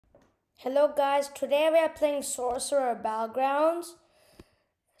Hello guys, today we are playing Sorcerer Battlegrounds.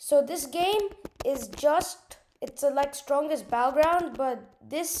 So this game is it's a strongest battleground, but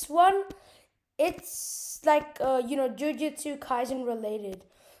this one, it's Jujutsu Kaisen related.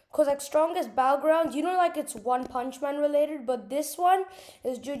 Cause strongest battlegrounds, it's One Punch Man related, but this one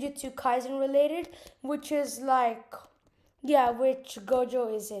is Jujutsu Kaisen related, which is which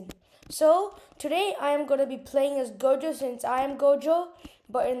Gojo is in. So today I am gonna be playing as Gojo since I am Gojo,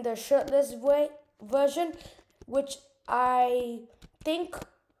 but in the shirtless version, which I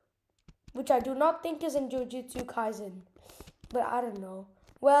do not think is in Jujutsu Kaisen, but I don't know.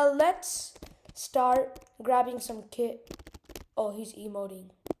 Well, let's start grabbing some kit. Oh, he's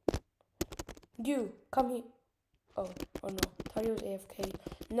emoting. You come here. Oh no, thought he was AFK.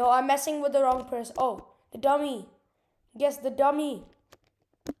 No, I'm messing with the wrong person. Oh, the dummy. Yes, the dummy.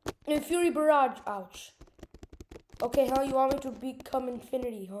 In Fury Barrage. Ouch. Okay, huh? You want me to become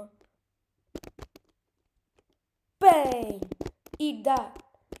infinity, huh? Bang! Eat that.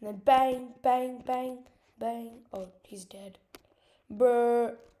 And then bang, bang, bang, bang. Oh, he's dead.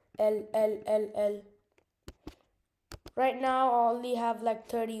 Brr. L. Right now, I only have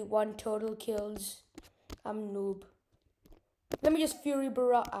 31 total kills. I'm noob. Let me just Fury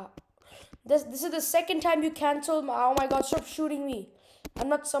Barrage. This is the second time you canceled my. Oh my god, stop shooting me. I'm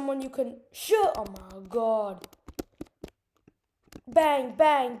not someone you can shoot. Oh my god. Bang,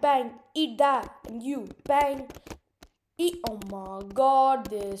 bang, bang. Eat that. And you. Bang. Eat. Oh my god,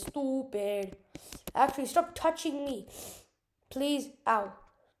 this stupid. Actually, stop touching me. Please. Ow.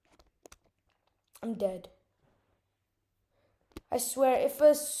 I'm dead. I swear, if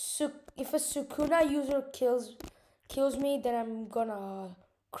a Sukuna user kills me, then I'm gonna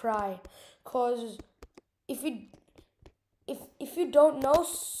cry. Cause if you don't know,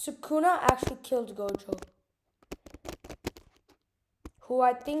 Sukuna actually killed Gojo, who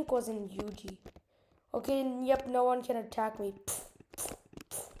I think was in Yuji. Okay, yep, no one can attack me.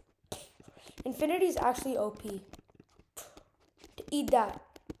 Infinity is actually OP. Eat that.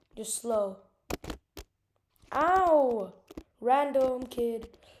 Just slow. Ow! Random kid.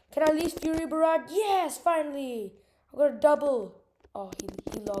 Can I at least Fury Barrage? Yes, finally! I got a double. Oh,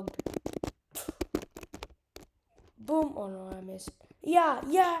 he logged. Boom. Oh no, I missed. Yeah.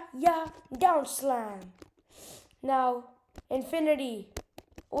 Down slam. Now, infinity.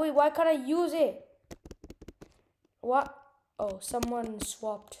 Wait, why can't I use it? What? Oh, someone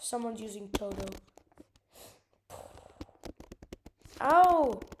swapped. Someone's using Toto.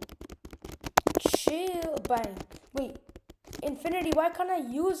 Ow! Chill. Bang. Wait. Infinity, why can't I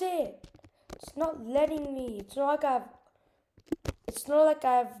use it? It's not letting me. It's not like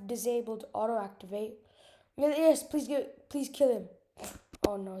I've disabled auto activate. Yes, please kill him.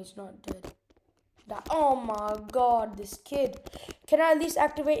 Oh no, he's not dead. Oh my god, this kid. Can I at least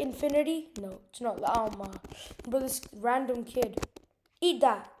activate infinity? No, it's not. Oh my. But this random kid. Eat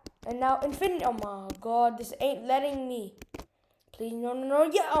that. And now infinity. Oh my god, this ain't letting me. Please, no.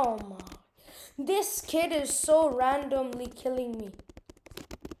 Yeah, oh my. This kid is so randomly killing me.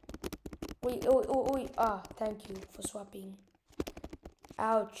 Wait. Ah, thank you for swapping.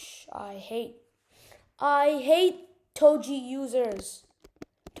 Ouch. I hate Toji users.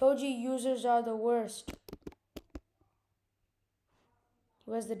 Toji users are the worst.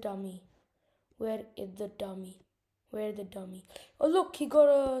 Where's the dummy? Where is the dummy? Where's the dummy? Oh look, he got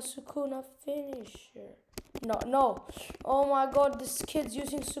a Sukuna finisher. No. Oh my god, this kid's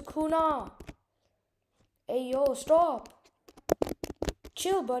using Sukuna. Hey yo, stop.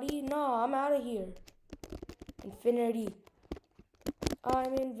 Chill, buddy. Nah, I'm out of here. Infinity.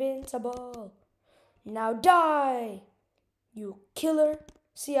 I'm invincible. Now die, you killer.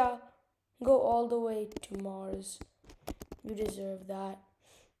 See ya. Go all the way to Mars. You deserve that.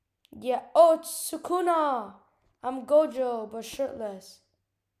 Yeah. Oh, it's Sukuna. I'm Gojo, but shirtless.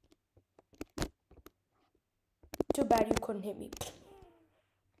 Too bad you couldn't hit me.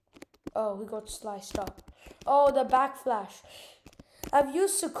 Oh, we got sliced up. Oh, the backflash. I've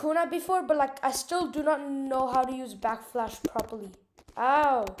used Sukuna before, but I still do not know how to use backflash properly.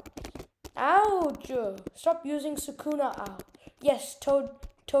 Ow. Ouch! Stop using Sukuna. Ow. Yes,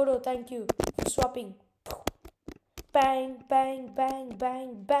 Toto, thank you for swapping. Bang, bang, bang,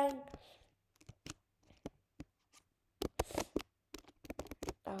 bang, bang.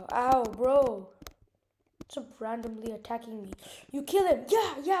 Ow, bro. Stop randomly attacking me. You kill him.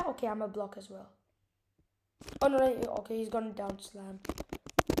 Yeah. Okay, I'm a block as well. Oh, no. Okay, he's gonna down slam.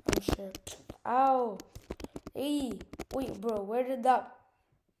 I'm sure. Ow. Hey. Wait, bro, where did that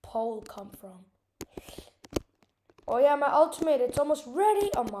pole come from? Oh yeah, my ultimate, it's almost ready.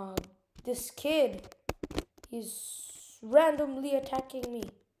 Oh my, this kid, he's randomly attacking me.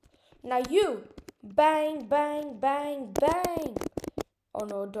 Now you. Bang, bang, bang, bang. Oh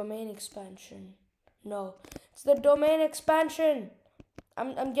no, domain expansion. No, it's the domain expansion.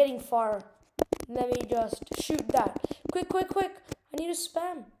 I'm getting far. Let me just shoot that. Quick, quick, quick. I need to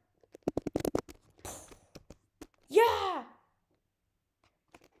spam. Yeah.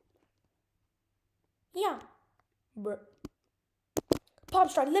 Yeah. Bruh. Palm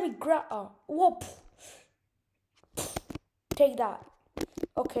strike. Let me grab. Oh, whoop. Take that.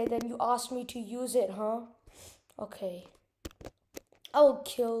 Okay, then you asked me to use it, huh? Okay. I'll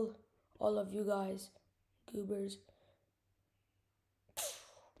kill all of you guys. Goobers.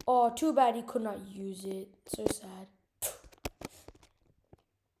 Oh, too bad he could not use it. So sad.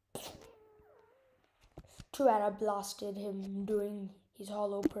 Too bad I blasted him doing his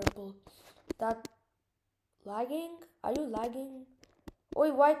hollow purple. That lagging? Are you lagging?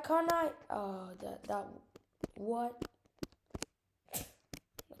 Wait, why can't I? What?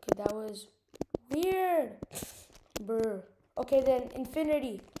 Okay, that was weird. Brr. Okay then,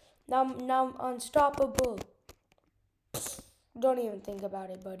 infinity. Now I'm unstoppable. Don't even think about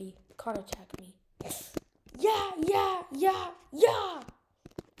it, buddy. Can't attack me. Yeah.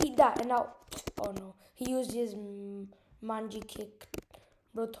 Eat that, and now. Oh no, he used his manji kick.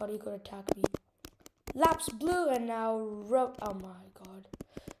 Bro thought he could attack me. Laps blue, and now rub. Oh my god.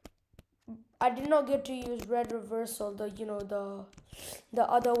 I did not get to use red reversal. The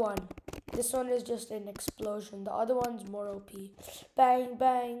other one. This one is just an explosion. The other one's more OP. Bang,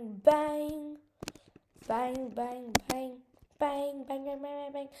 bang, bang. Bang, bang, bang. Bang, bang, bang,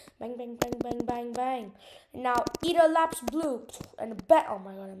 bang, bang, bang, bang, bang, bang, bang, bang. And now eat a laps blue. And a bet. Oh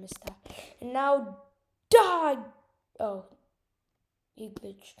my god, I missed that. And now die. Oh, he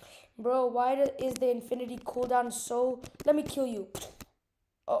glitched. Bro, why is the infinity cooldown so... Let me kill you.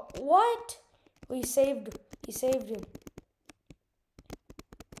 Oh, what? He saved him.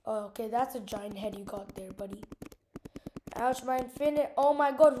 Oh, okay, that's a giant head you got there, buddy. Ouch, my infinite. Oh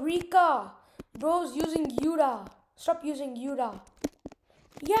my god, Rika. Bro's using Yuda. Stop using Yuda.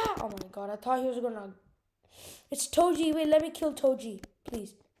 Yeah. Oh my god, I thought he was gonna... It's Toji. Wait, let me kill Toji.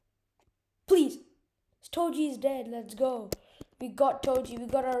 Please. Please. Toji's dead. Let's go. We got Toji. We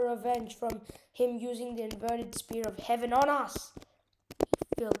got our revenge from him using the inverted spear of heaven on us.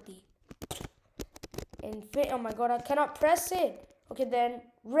 Filthy. Oh my god, I cannot press it. Okay, then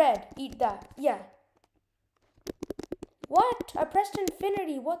red. Eat that. Yeah. What? I pressed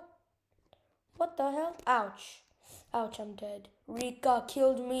infinity. What the hell? Ouch. Ouch, I'm dead. Rika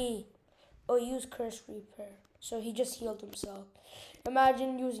killed me. Oh, use Curse Reaper. So he just healed himself.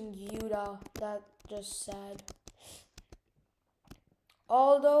 Imagine using Yuda. That's just sad.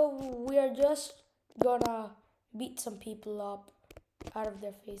 Although we are just gonna beat some people up out of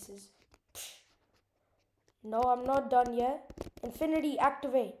their faces. No, I'm not done yet. Infinity,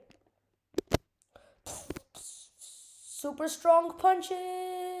 activate. Super strong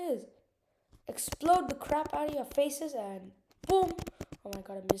punches. Explode the crap out of your faces and boom. Oh my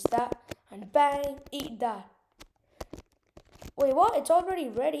god, I missed that. And bang, eat that. Wait, what? It's already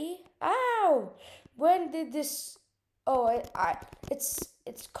ready? Ow! When did this... Oh,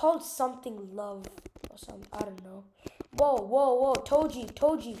 it's called something love or something. I don't know. Whoa.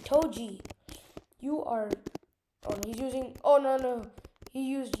 Toji. You are... Oh, he's using... Oh, no. He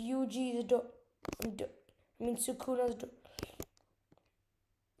used Yuji's... Sukuna's...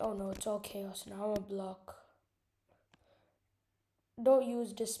 Oh, no, it's all chaos now. I'm a block. Don't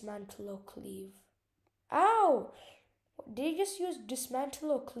use dismantle or cleave. Ow! Did he just use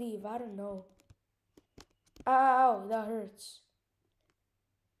dismantle or cleave? I don't know. Ow, that hurts.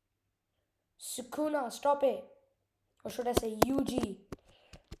 Sukuna, stop it. Or should I say Yuji?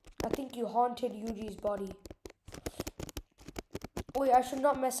 I think you haunted Yuji's body. Wait, I should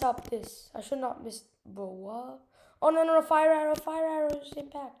not mess up this. I should not miss... Bro, what? Oh, no, fire arrows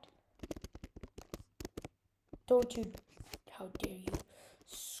impact. Don't you... How dare you.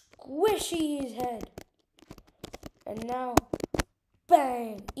 Squishy his head. And now...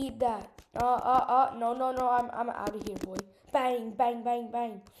 Bang! Eat that. No, I'm out of here, boy. Bang. Bang.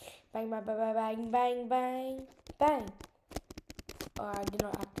 Bang. Oh, I did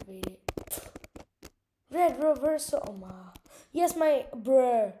not activate it. Red reversal. Oh, my. Yes, my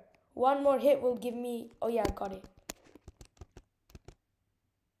bruh. One more hit will give me... Oh, yeah, I got it.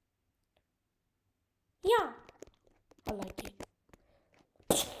 Yeah. I like it.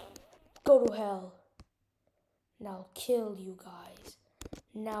 Go to hell. Now I'll kill you guys.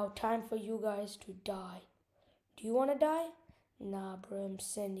 Now time for you guys to die. Do you want to die? Nah, bro, I'm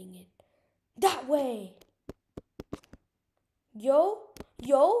sending it. That way. Yo,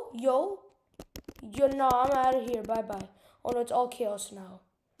 no, I'm out of here. Bye. Oh no, it's all chaos now.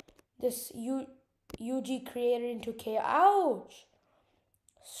 this UG created into K. Ouch!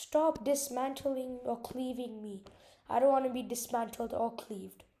 Stop dismantling or cleaving me. I don't want to be dismantled or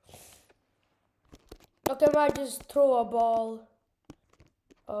cleaved. Okay, I might just throw a ball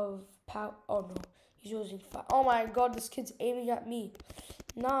of power. Oh no, he's using fire. Oh my god, this kid's aiming at me.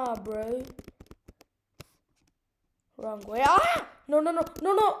 Nah, bro. Wrong way. Ah! No, no, no,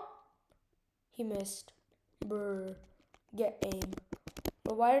 no, no. He missed. Brr. Get aim.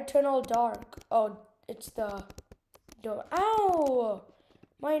 But why did it turn all dark? Oh, it's the door. Ow!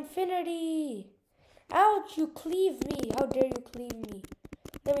 My infinity. Ouch, you cleave me. How dare you cleave me?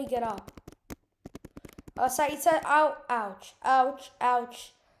 Let me get up. Sorry, it said ow, ouch, ouch,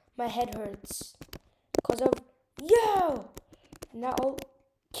 ouch. My head hurts. Because of yo! Now,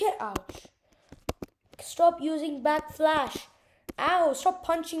 get ouch. Stop using backflash. Ow, stop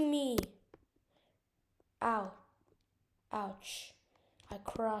punching me. Ow. Ouch. I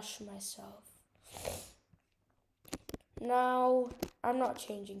crushed myself. Now, I'm not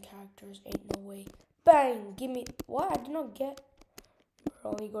changing characters. Ain't no way. Bang! Give me... What? I did not get...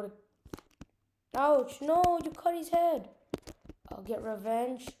 Only go to... Ouch! No, you cut his head. I'll get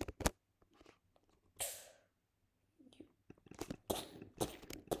revenge.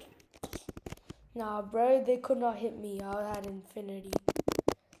 Nah, bro, they could not hit me. I had infinity.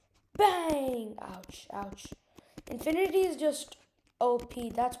 Bang! Ouch, ouch. Infinity is just OP.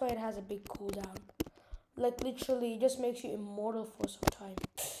 That's why it has a big cooldown. Like, literally, it just makes you immortal for some time.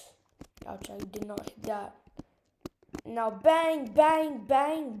 Ouch, I did not hit that. Now, bang, bang,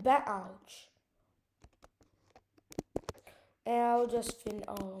 bang, bang. Ouch. And I'll just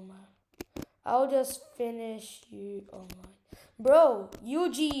oh my. I'll just finish you. Oh my. Bro,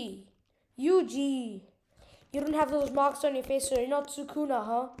 UG. UG. You don't have those marks on your face, so you're not Sukuna,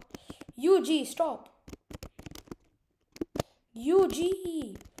 huh? UG, stop.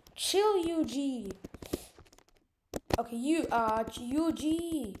 UG. Chill, UG. Okay,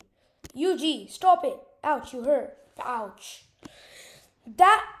 UG. UG, stop it. Ouch, you hurt. Ouch.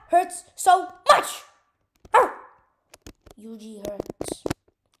 That hurts so much. Ow. UG hurts.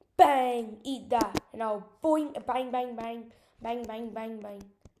 Bang, eat that. And now boing, bang, bang, bang. Bang, bang, bang, bang.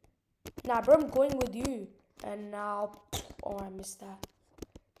 Nah, bro, I'm going with you. And now, oh, I missed that.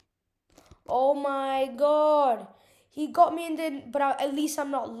 Oh my god. He got me in the, but at least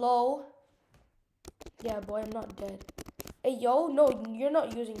I'm not low. Yeah, boy, I'm not dead. Hey, yo, no, you're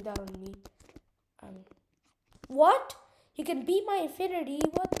not using that on me. What? You can beat my infinity?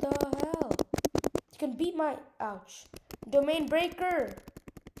 What the hell? You can beat my, ouch. Domain breaker.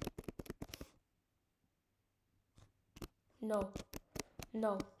 No.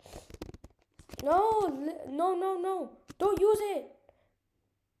 No. No, no, no, no. Don't use it.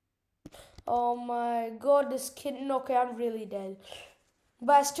 Oh my god, this kid. Okay, I'm really dead.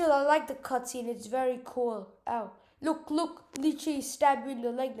 But still, I like the cutscene. It's very cool. Ow. Look, look. Literally stab you in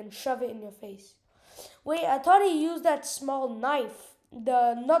the leg, then shove it in your face. Wait, I thought he used that small knife.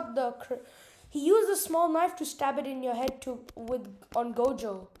 He used a small knife to stab it in your head on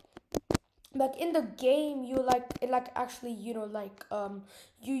Gojo. Like in the game, you actually,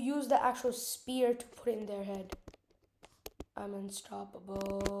 you use the actual spear to put it in their head. I'm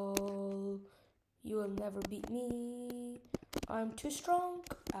unstoppable. You will never beat me. I'm too strong.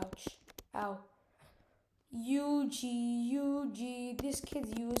 Ouch. Ow. UG. This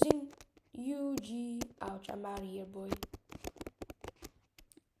kid's using UG. Ouch. I'm out of here, boy.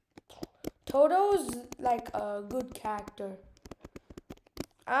 Toto's like a good character.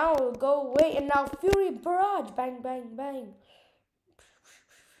 Ow, go away. And now Fury Barrage. Bang, bang, bang.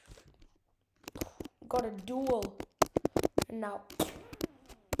 Got a duel. And now.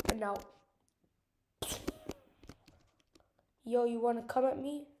 Yo, you want to come at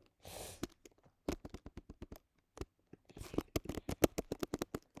me?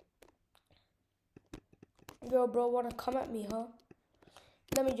 Yo, bro, want to come at me, huh?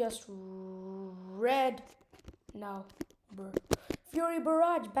 Let me just red. Now, bro. Fury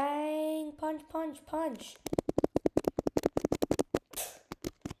Barrage. Bang. Punch, punch, punch.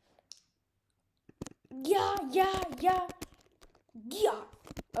 Yeah.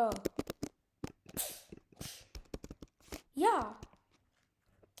 Oh. Yeah.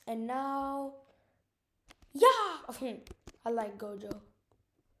 And now. Yeah. I like Gojo.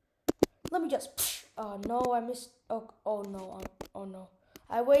 Let me just. Oh no, I missed. Oh no. Oh no.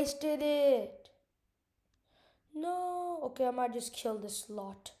 I wasted it. No. Okay, I might just kill this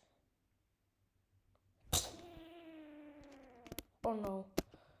lot. Oh no.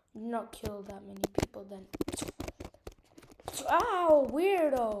 Not kill that many people then. Ow,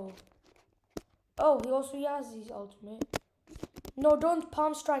 weirdo. Oh, he also has his ultimate. No, don't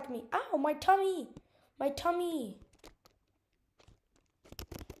palm strike me. Ow, my tummy. My tummy.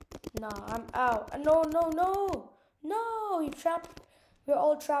 Nah, I'm out. No, no, no. No, you trapped. We're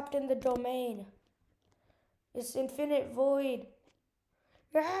all trapped in the domain. It's infinite void.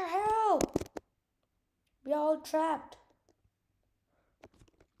 Yeah, help. We're all trapped.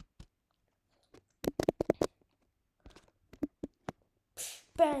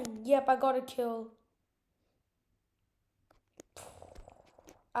 Bang. Yep, I got a kill.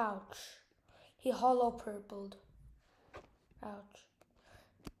 Ouch. He hollow purpled. Ouch.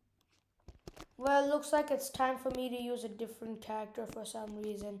 Well, it looks like it's time for me to use a different character for some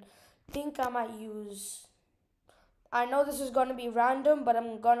reason. Think I might use... I know this is gonna be random, but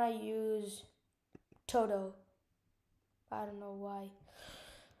I'm gonna use Toto. I don't know why.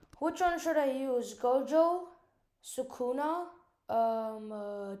 Which one should I use? Gojo? Sukuna?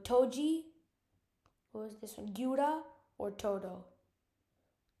 Toji? What was this one? Gyura? Or Toto?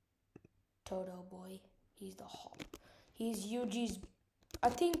 Toto boy. He's the hot. He's Yuji's, I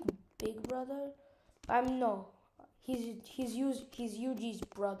think, big brother. No. He's Yuji's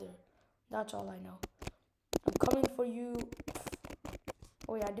brother. That's all I know. I'm coming for you.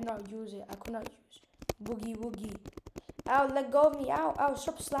 Oh yeah, I did not use it. I could not use Boogie Woogie. Ow, let go of me. Ow, ow,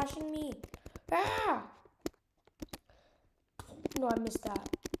 stop slashing me. Ah! No, I missed that.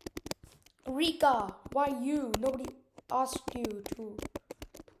 Rika, why you? Nobody asked you to.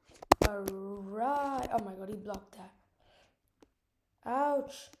 Alright. Oh my god, he blocked that.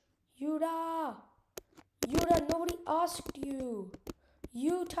 Ouch. Yuta. Yuta, nobody asked you.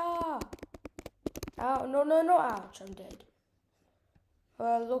 Yuta. Ow, no, no, no. Ouch, I'm dead.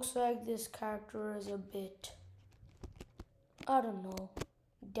 Well, looks like this character is a bit, I don't know,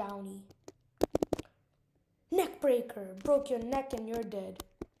 downy. Neck breaker. Broke your neck and you're dead.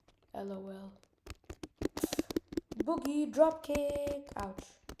 LOL. Boogie drop kick. Ouch.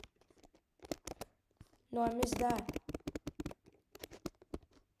 No, I missed that.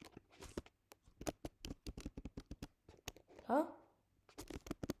 Huh?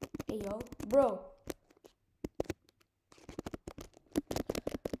 Hey, yo. Bro.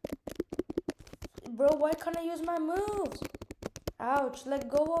 Bro, why can't I use my moves? Ouch, let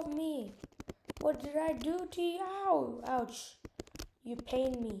go of me. What did I do to you? Ow. Ouch. You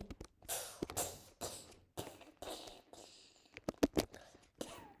pain me.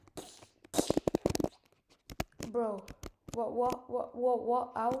 Bro.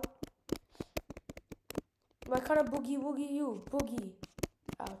 What? Ow. Why can't I boogie woogie you? Boogie.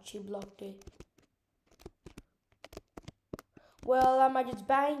 Ouch, he blocked it. Well, I might just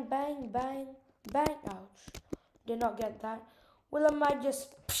bang, bang, bang, bang. Ouch. Did not get that. Well, I might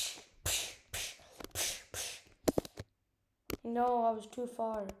just... No, I was too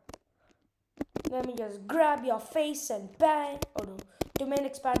far. Let me just grab your face and bang. Oh no. Domain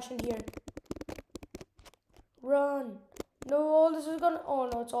expansion here. Run. No, all this is gonna... Oh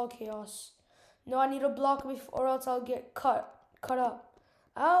no, it's all chaos. No, I need to block before, or else I'll get cut up.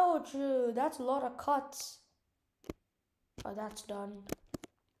 Ouch, that's a lot of cuts. Oh, that's done.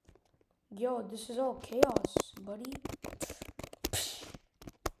 Yo, this is all chaos, buddy.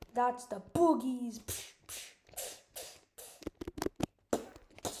 That's the boogies.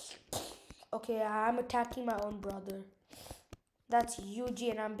 Okay, I'm attacking my own brother. That's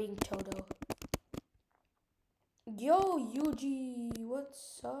Yuji and I'm being Toto. Yo, Yuji,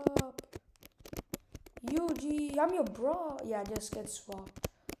 what's up? Yuji, I'm your bro. Yeah, just get swapped.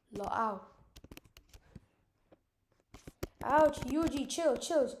 Ow. Ouch, Yuji,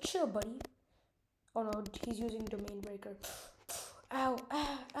 chill, buddy. Oh no, he's using domain breaker. Ow,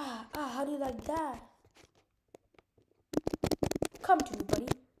 how do you like that? Come to me, buddy.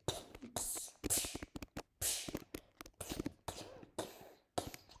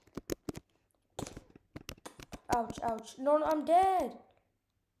 Ouch. No, I'm dead.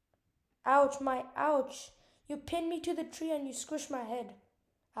 Ouch, ouch. You pinned me to the tree and you squished my head.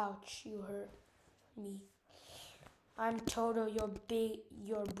 Ouch, you hurt me. I'm Toto,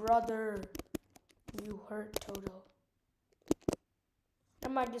 your brother. You hurt Toto. I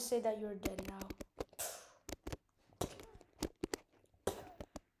might just say that you're dead now.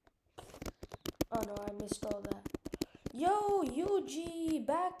 Oh no, I missed all that. Yo, Yuji,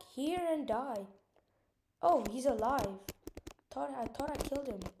 back here and die. Oh, he's alive. I thought I killed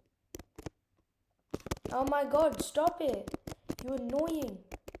him. Oh my god, stop it. You're annoying.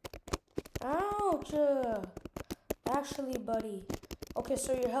 Ouch. Actually, buddy. Okay,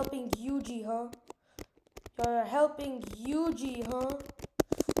 so you're helping Yuji, huh? You're helping Yuji, huh?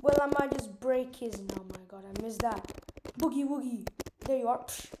 Well, I might just break his... Oh my god, I missed that. Boogie woogie. There you are.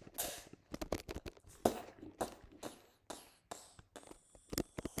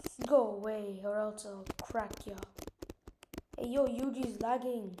 go away or else I'll crack ya. Hey, yo, Yuji's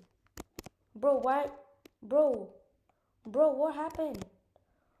lagging. Bro, why? Bro, what happened?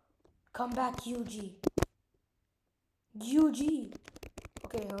 Come back, Yuji. Yuji.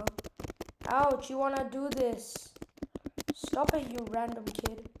 Okay, huh? Ouch, you wanna do this? Stop it, you random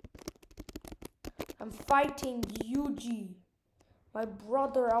kid. I'm fighting Yuji. My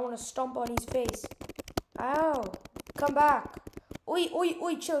brother, I wanna stomp on his face. Ow. Come back. Oi, oi,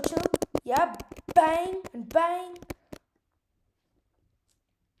 oi, chill. Yeah, bang and bang.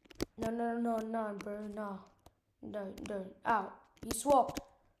 No, bro, no. No. Ow. He swapped.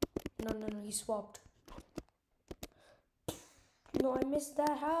 No, he swapped. No, I missed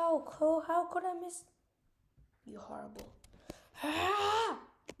that. How could I miss? You horrible. Ah!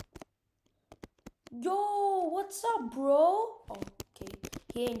 Yo, what's up, bro? Oh, okay.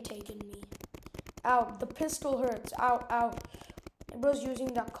 He ain't taking me. Ow, the pistol hurts. Ow. Bro's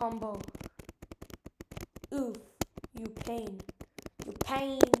using that combo. Ooh, you pain.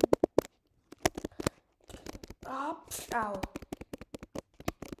 Up. Ow.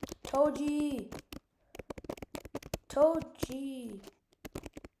 Toji.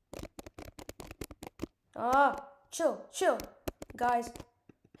 Chill. Guys.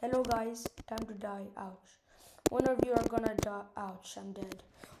 Hello, guys. Time to die. Ouch. One of you are gonna die. Ouch, I'm dead.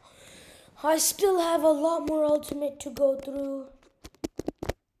 I still have a lot more ultimate to go through.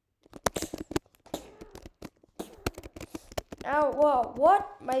 Ow, whoa, what?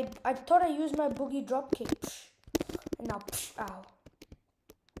 I thought I used my boogie drop kick. And now,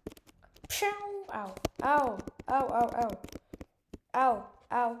 ow.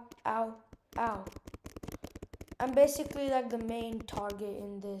 Ow. I'm basically like the main target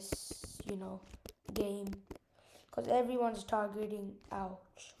in this, game. Because everyone's targeting.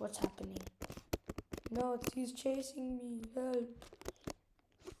 Ouch. What's happening? No, he's chasing me. Help.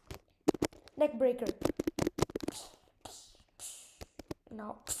 Neck breaker.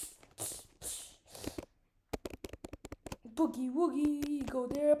 Now. Boogie woogie. Go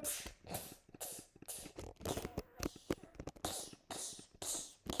there.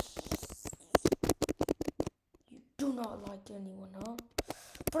 You do not like anyone, huh?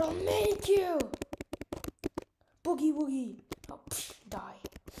 But I'll make you. Boogie woogie. Oh, die.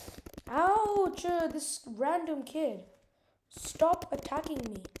 Ouch, this random kid. Stop attacking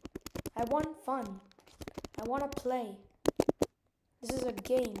me. I want fun. I want to play. This is a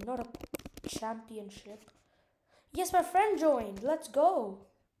game, not a championship. Yes, my friend joined. Let's go.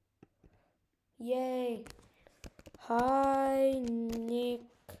 Yay. Hi, Nick.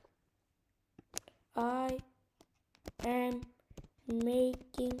 I am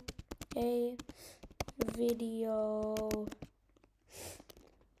making a video.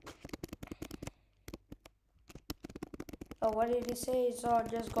 Oh, what did he say? So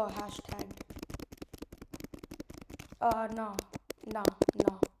just go hashtag.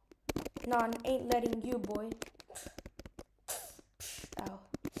 No, I ain't letting you, boy.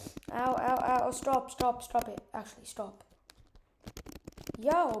 Ow, stop it. Actually, stop.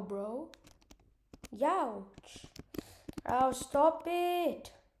 Yo, bro. Youch. Ow, stop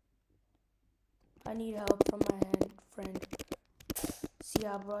it. I need help from my friend. See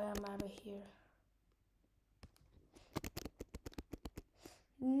ya, bro, I'm out of here.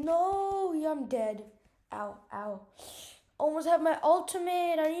 No, I'm dead. Ow. Almost have my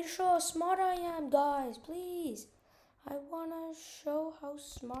ultimate. I need to show how smart I am, guys. Please. I want to show how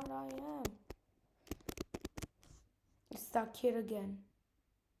smart I am. It's that kid again.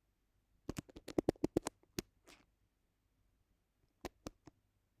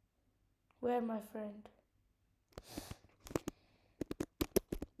 Where, my friend?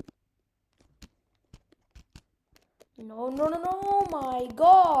 No, my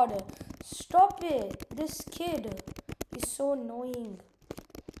God. Stop it. This kid is so annoying.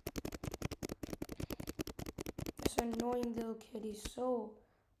 This annoying little kid is so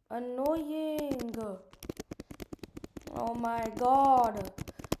annoying. Oh my God.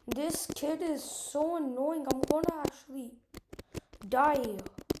 This kid is so annoying. I'm gonna actually die.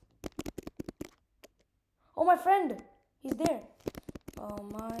 Oh, my friend. He's there. Oh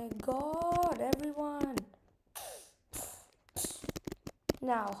my God, everyone.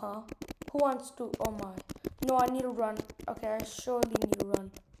 Now, huh? Who wants to? Oh my. No, I need to run. Okay, I surely need to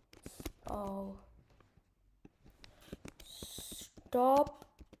run. Oh. Stop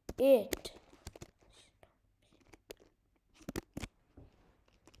it.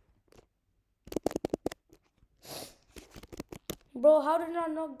 Bro, how did I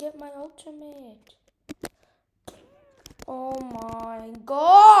not get my ultimate? Oh my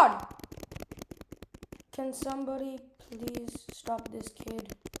God. Can somebody please stop this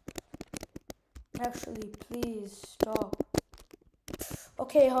kid? Actually, please stop.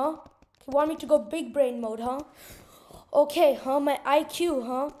 Okay, huh? You want me to go big brain mode, huh? Okay, huh? My IQ,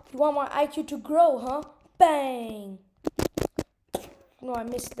 huh? You want my IQ to grow, huh? Bang! No, I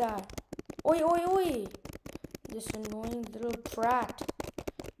missed that. Oi, oi, oi! This annoying little brat.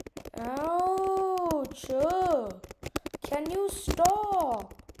 Ouch! Can you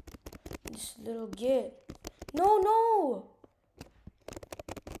stop? This little git. No, no!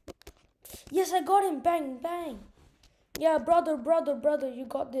 Yes, I got him. Bang, bang. Yeah, brother, you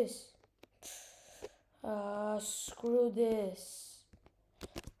got this. Screw this.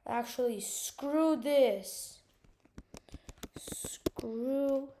 Actually, screw this.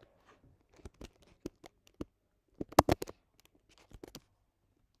 Screw.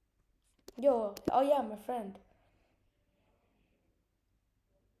 Yo, oh yeah, my friend.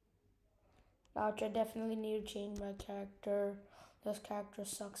 Ouch, I definitely need to change my character. This character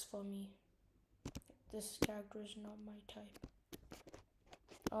sucks for me. This character is not my type.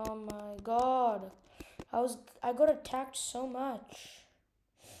 Oh my god. I got attacked so much.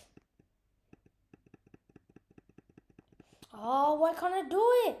 Oh, why can't I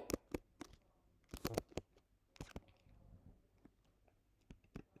do it?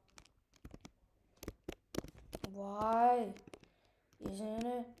 Why isn't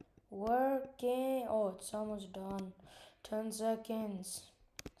it working? Oh, it's almost done. 10 seconds.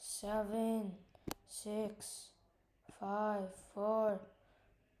 7, 6, 5, 4,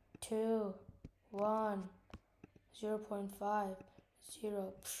 2, 1, 0.5,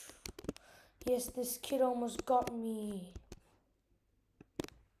 0. Yes, this kid almost got me.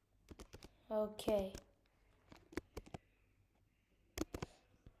 Okay.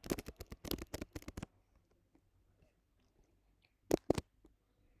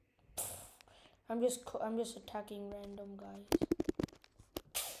 I'm just attacking random guys.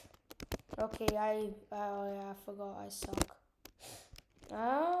 Okay, I forgot I suck.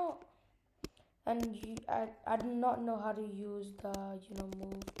 Ow. And I do not know how to use the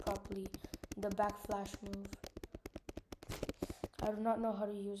move properly, the backflash move. I do not know how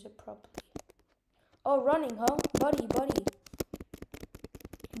to use it properly. Oh, running, huh?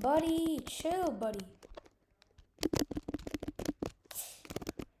 Buddy, chill, buddy.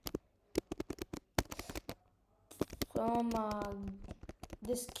 Oh my,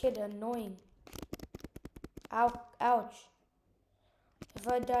 this kid annoying. Ouch. If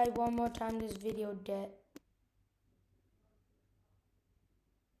I die one more time, this video dead.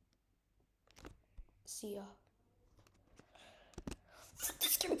 See ya.